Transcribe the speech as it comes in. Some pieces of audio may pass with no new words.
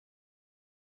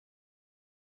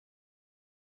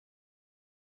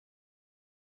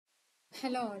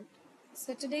Hello all.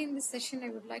 So today in this session I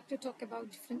would like to talk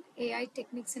about different AI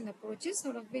techniques and approaches,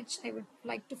 out of which I would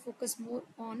like to focus more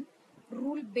on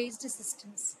rule-based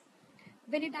systems.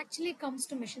 When it actually comes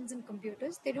to machines and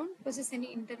computers, they don't possess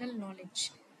any internal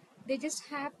knowledge. They just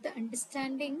have the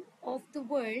understanding of the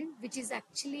world which is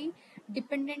actually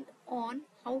dependent on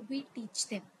how we teach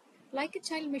them. Like a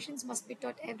child, machines must be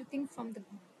taught everything from the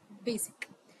basic.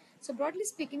 So broadly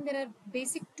speaking, there are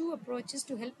basic two approaches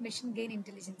to help machine gain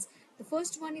intelligence. The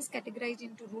first one is categorized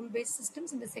into rule-based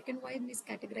systems and the second one is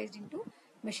categorized into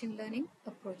machine learning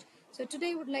approach. So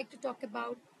today I would like to talk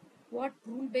about what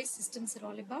rule-based systems are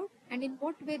all about and in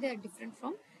what way they are different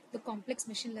from the complex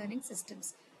machine learning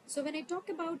systems. So when I talk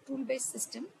about rule-based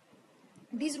system,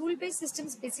 these rule-based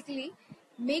systems basically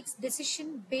makes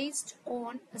decision based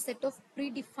on a set of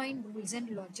predefined rules and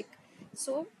logic.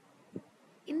 So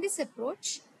in this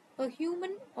approach, a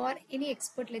human or any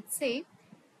expert, let's say,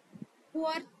 who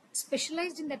are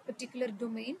specialized in that particular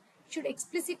domain should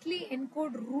explicitly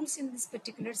encode rules in this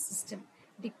particular system,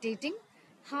 dictating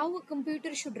how a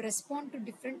computer should respond to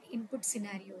different input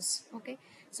scenarios. Okay,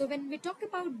 so when we talk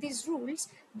about these rules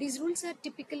are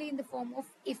typically in the form of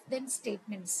if-then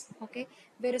statements. Okay,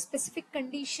 where a specific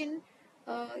condition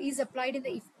is applied in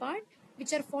the if part,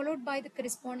 which are followed by the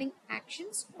corresponding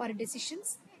actions or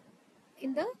decisions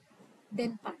in the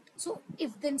then part. So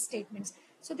if then statements.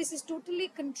 So this is totally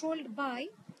controlled by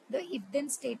the if then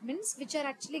statements, which are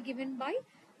actually given by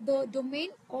the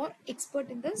domain or expert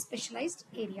in the specialized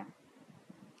area.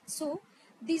 So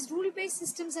these rule-based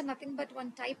systems are nothing but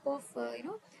one type of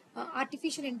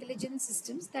artificial intelligence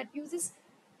systems that uses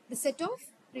the set of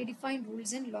predefined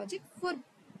rules and logic for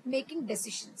making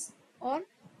decisions or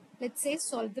let's say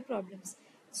solve the problems.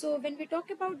 So when we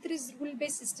talk about these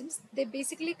rule-based systems, they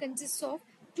basically consist of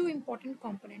two important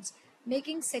components: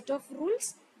 making set of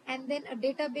rules and then a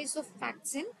database of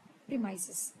facts and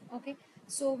premises. Okay,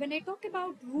 so when I talk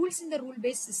about rules in the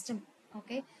rule-based system,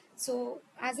 okay, so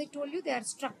as I told you, they are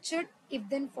structured if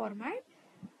then format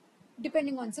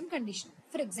depending on some condition.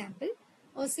 For example,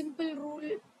 a simple rule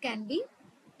can be: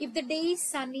 if the day is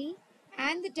sunny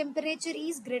and the temperature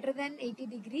is greater than 80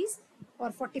 degrees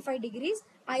or 45 degrees,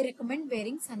 I recommend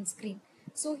wearing sunscreen.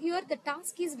 So here the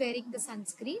task is wearing the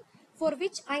sunscreen, for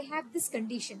which I have this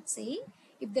condition saying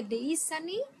if the day is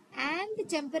sunny and the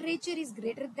temperature is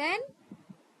greater than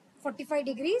 45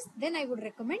 degrees, then I would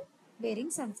recommend wearing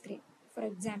sunscreen. For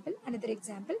example, another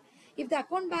example, if the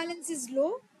account balance is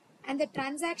low and the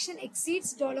transaction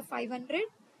exceeds $500,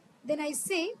 then I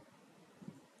say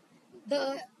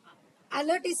the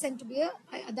alert is sent to be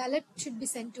the alert should be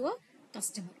sent to a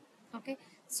customer. Okay,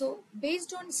 so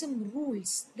based on some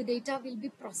rules, the data will be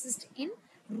processed in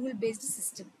rule-based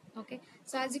system. Okay,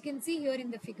 so as you can see here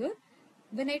in the figure,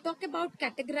 when I talk about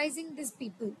categorizing these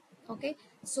people, okay,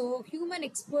 so human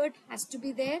expert has to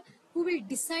be there who will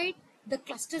decide the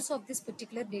clusters of this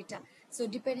particular data. So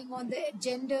depending on the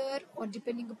gender or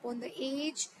depending upon the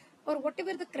age or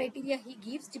whatever the criteria he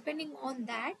gives, depending on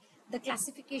that, the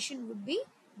classification would be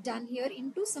done here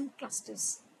into some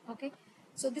clusters. Okay,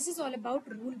 so this is all about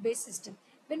rule-based system.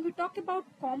 When we talk about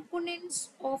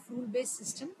components of rule-based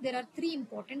system, there are three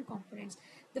important components.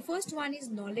 The first one is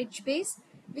knowledge base,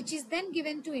 which is then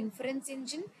given to inference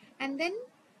engine, and then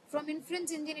from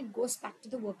inference engine it goes back to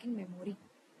the working memory.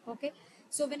 Okay,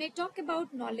 so when I talk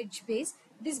about knowledge base,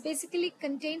 this basically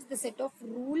contains the set of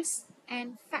rules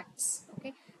and facts.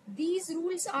 Okay, these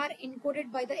rules are encoded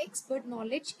by the expert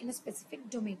knowledge in a specific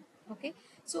domain. Okay,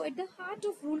 so at the heart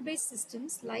of rule-based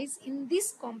systems lies in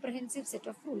this comprehensive set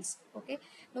of rules. Okay,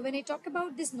 now when I talk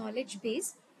about this knowledge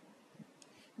base,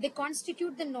 they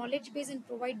constitute the knowledge base and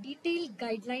provide detailed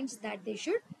guidelines that they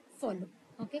should follow.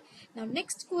 Okay, now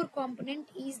next core component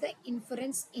is the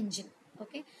inference engine.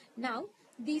 Okay, now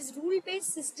these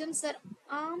rule-based systems are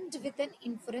armed with an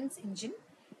inference engine.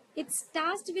 It's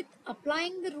tasked with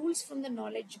applying the rules from the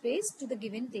knowledge base to the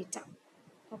given data.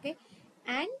 Okay,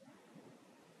 and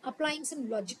applying some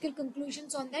logical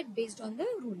conclusions on that based on the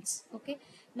rules. Okay,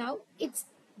 now it's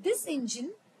this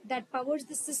engine that powers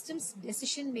the system's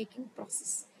decision making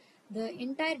process. The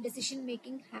entire decision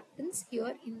making happens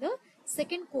here in the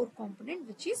second core component,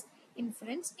 which is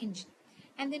inference engine.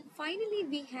 And then finally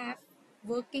we have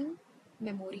working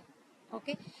memory.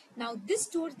 Okay, now this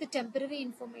stores the temporary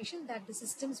information that the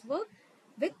systems work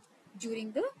with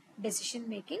during the decision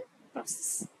making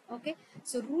process. Okay,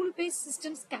 so rule-based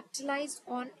systems capitalize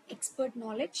on expert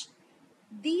knowledge.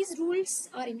 These rules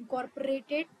are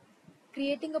incorporated,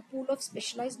 creating a pool of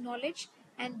specialized knowledge,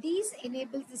 and these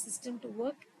enables the system to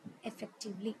work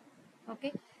effectively.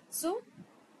 Okay, so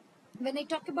when I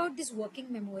talk about this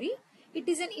working memory, it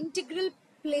is an integral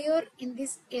player in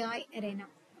this AI arena.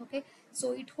 Okay,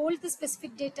 so it holds the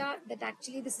specific data that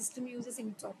actually the system uses in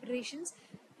its operations,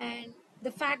 and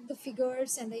the fact, the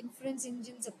figures, and the inference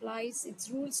engines applies its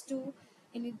rules to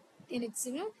in it, in its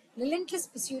relentless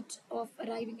pursuit of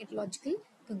arriving at logical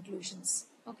conclusions.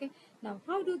 Okay, now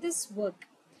how do this work?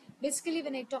 Basically,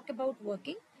 when I talk about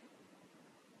working,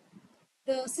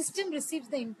 the system receives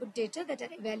the input data that are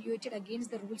evaluated against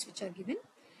the rules which are given.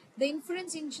 The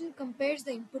inference engine compares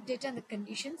the input data and the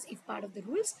conditions if part of the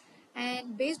rules,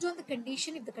 and based on the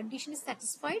condition, if the condition is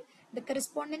satisfied, the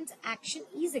correspondence action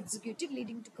is executed,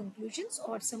 leading to conclusions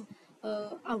or some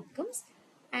outcomes.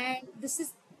 And this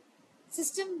is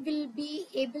system will be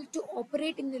able to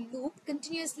operate in the loop,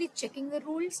 continuously checking the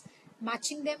rules,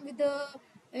 matching them with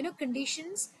the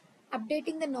conditions,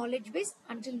 updating the knowledge base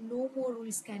until no more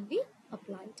rules can be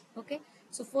applied. Okay,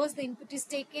 so first the input is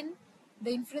taken,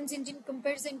 the inference engine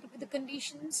compares the input with the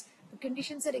conditions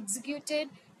are executed,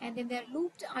 and then they are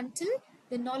looped until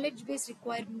the knowledge base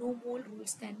required no more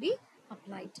rules can be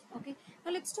applied. Okay,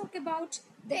 now let's talk about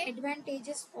the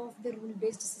advantages of the rule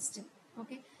based system.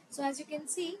 Okay, so as you can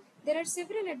see, there are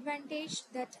several advantages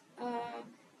that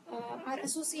are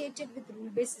associated with rule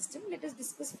based system. Let us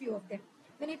discuss few of them.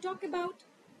 When I talk about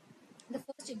the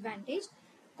first advantage,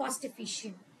 cost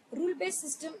efficient. Rule based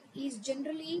system is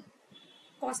generally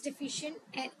cost efficient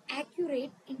and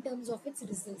accurate in terms of its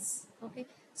results. Okay,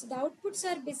 so the outputs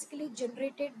are basically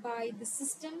generated by the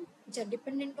system which are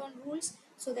dependent on rules,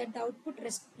 so that the output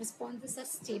responses are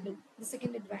stable. The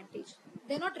second advantage,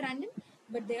 they're not random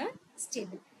but they are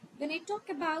stable. When I talk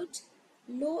about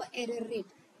low error rate,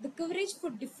 the coverage for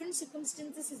different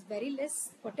circumstances is very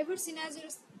less. Whatever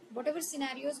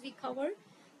scenarios we cover,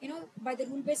 by the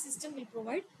rule based system will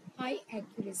provide high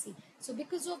accuracy. So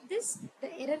because of this,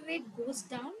 the error rate goes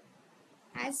down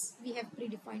as we have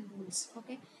predefined rules.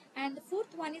 Okay, and the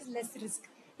fourth one is less risk.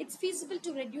 It's feasible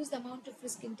to reduce the amount of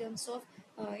risk in terms of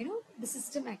the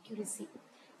system accuracy.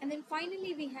 And then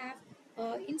finally we have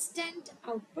instant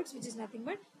outputs, which is nothing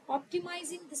but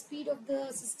optimizing the speed of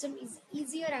the system is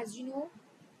easier, as you know,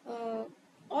 uh,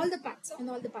 all the parts.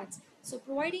 So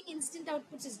providing instant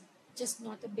outputs is just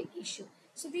not a big issue.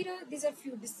 So these are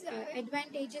few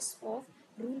advantages of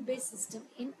rule based system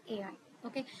in AI.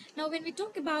 Okay, now when we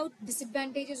talk about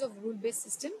disadvantages of rule based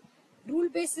system, rule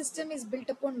based system is built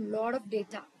upon a lot of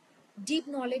data, deep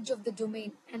knowledge of the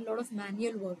domain, and a lot of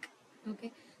manual work.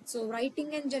 Okay, so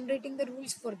writing and generating the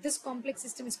rules for this complex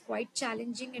system is quite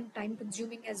challenging and time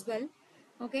consuming as well.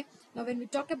 Okay, now when we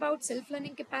talk about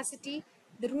self-learning capacity,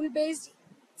 the rule-based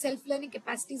self-learning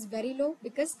capacity is very low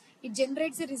because it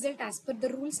generates a result as per the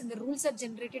rules, and the rules are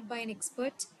generated by an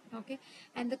expert. Okay,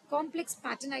 and the complex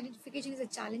pattern identification is a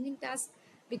challenging task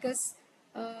because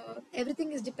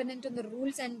everything is dependent on the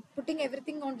rules, and putting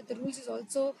everything onto the rules is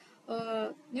also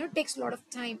takes a lot of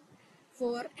time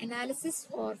for analysis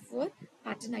or for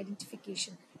pattern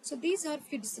identification. So these are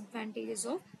few disadvantages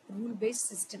of rule-based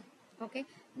system. Okay,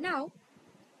 now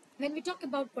when we talk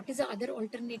about what is the other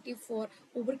alternative for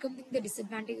overcoming the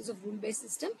disadvantages of rule-based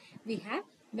system, we have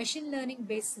machine learning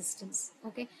based systems.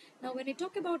 Okay, now when I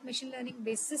talk about machine learning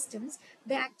based systems,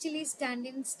 they actually stand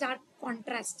in stark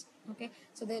contrast. Okay,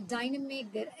 so they're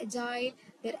dynamic, they're agile,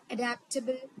 they're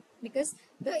adaptable, because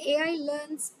the AI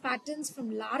learns patterns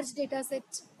from large data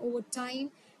sets over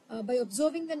time by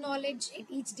observing the knowledge at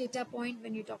each data point.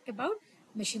 When you talk about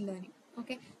machine learning,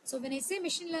 okay, so when I say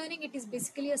machine learning, it is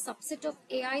basically a subset of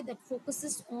AI that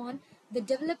focuses on the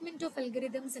development of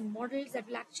algorithms and models that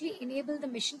will actually enable the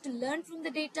machine to learn from the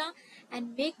data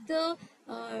and make the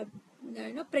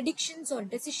predictions or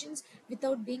decisions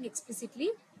without being explicitly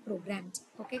programmed.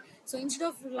 Okay, so instead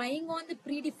of relying on the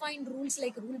predefined rules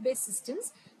like rule based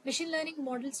systems, machine learning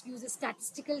models use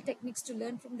statistical techniques to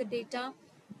learn from the data.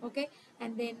 Okay,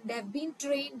 and then they'll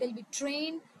be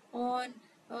trained on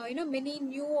many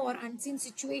new or unseen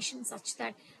situations, such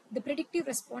that the predictive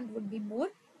response would be more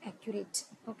accurate.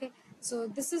 Okay, so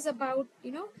this is about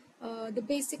the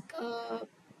basic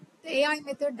AI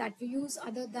method that we use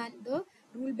other than the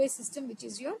rule based system, which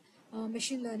is your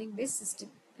machine learning based system.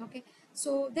 Okay,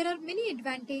 so there are many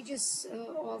advantages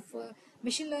of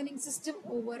machine learning system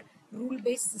over rule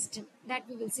based system that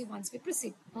we will see once we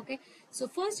proceed. Okay, so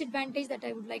first advantage that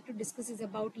I would like to discuss is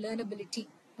about learnability.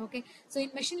 Okay, so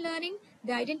in machine learning,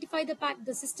 they identify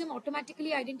the system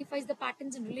automatically identifies the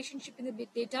patterns and relationship in the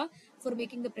big data for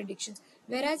making the predictions,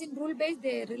 whereas in rule based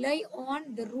they rely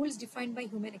on the rules defined by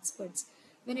human experts.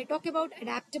 When I talk about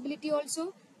adaptability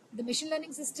also, the machine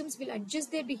learning systems will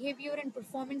adjust their behavior and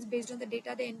performance based on the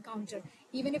data they encounter.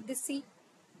 Even if they see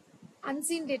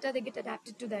unseen data, they get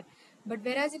adapted to that. But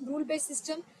whereas in rule based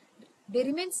system, they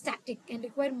remain static and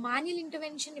require manual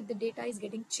intervention if the data is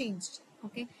getting changed.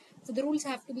 Okay, so the rules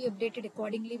have to be updated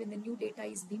accordingly when the new data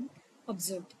is being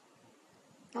observed.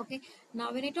 Okay,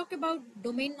 now when I talk about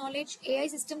domain knowledge, AI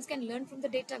systems can learn from the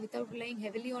data without relying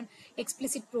heavily on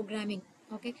explicit programming.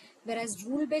 Okay, whereas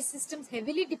rule-based systems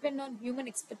heavily depend on human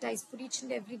expertise for each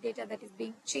and every data that is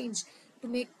being changed to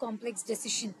make complex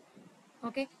decision.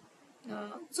 Okay,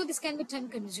 so this can be time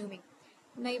consuming.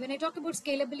 Now when I talk about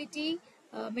scalability,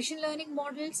 machine learning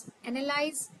models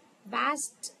analyze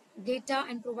vast data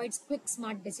and provides quick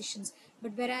smart decisions,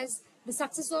 but whereas the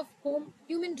success of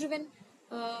human driven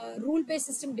rule based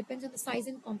system depends on the size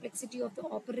and complexity of the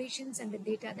operations and the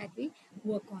data that we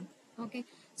work on. Okay,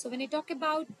 so when I talk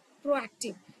about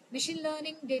proactive, machine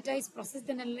learning data is processed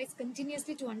and analyzed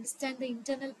continuously to understand the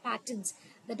internal patterns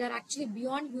that are actually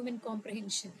beyond human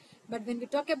comprehension. But when we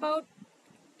talk about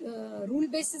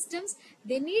rule-based systems,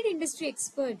 they need industry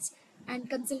experts and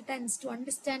consultants to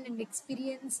understand and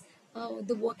experience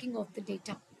the working of the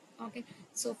data. Okay,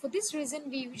 so for this reason,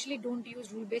 we usually don't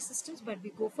use rule-based systems, but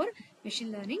we go for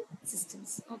machine learning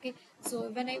systems. Okay,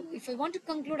 so if I want to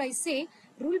conclude, I say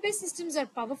rule-based systems are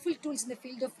powerful tools in the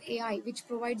field of AI, which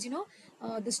provides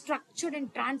the structured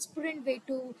and transparent way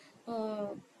to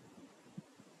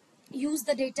use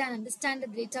the data and understand the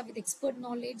data with expert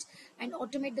knowledge and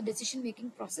automate the decision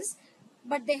making process,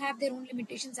 but they have their own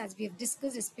limitations, as we have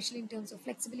discussed, especially in terms of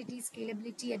flexibility,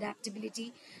 scalability,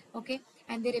 adaptability. Okay,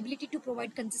 and their ability to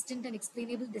provide consistent and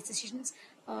explainable decisions,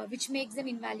 which makes them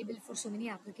invaluable for so many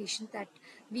applications that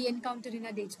we encounter in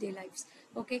our day-to-day lives.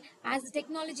 Okay, as the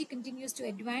technology continues to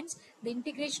advance, the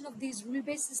integration of these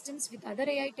rule-based systems with other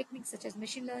AI techniques such as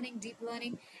machine learning, deep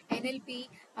learning, NLP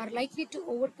are likely to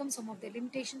overcome some of their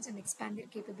limitations and expand their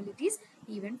capabilities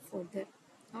even further.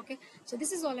 Okay, so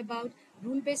this is all about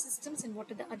rule-based systems and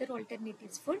what are the other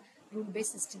alternatives for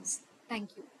rule-based systems.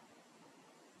 Thank you.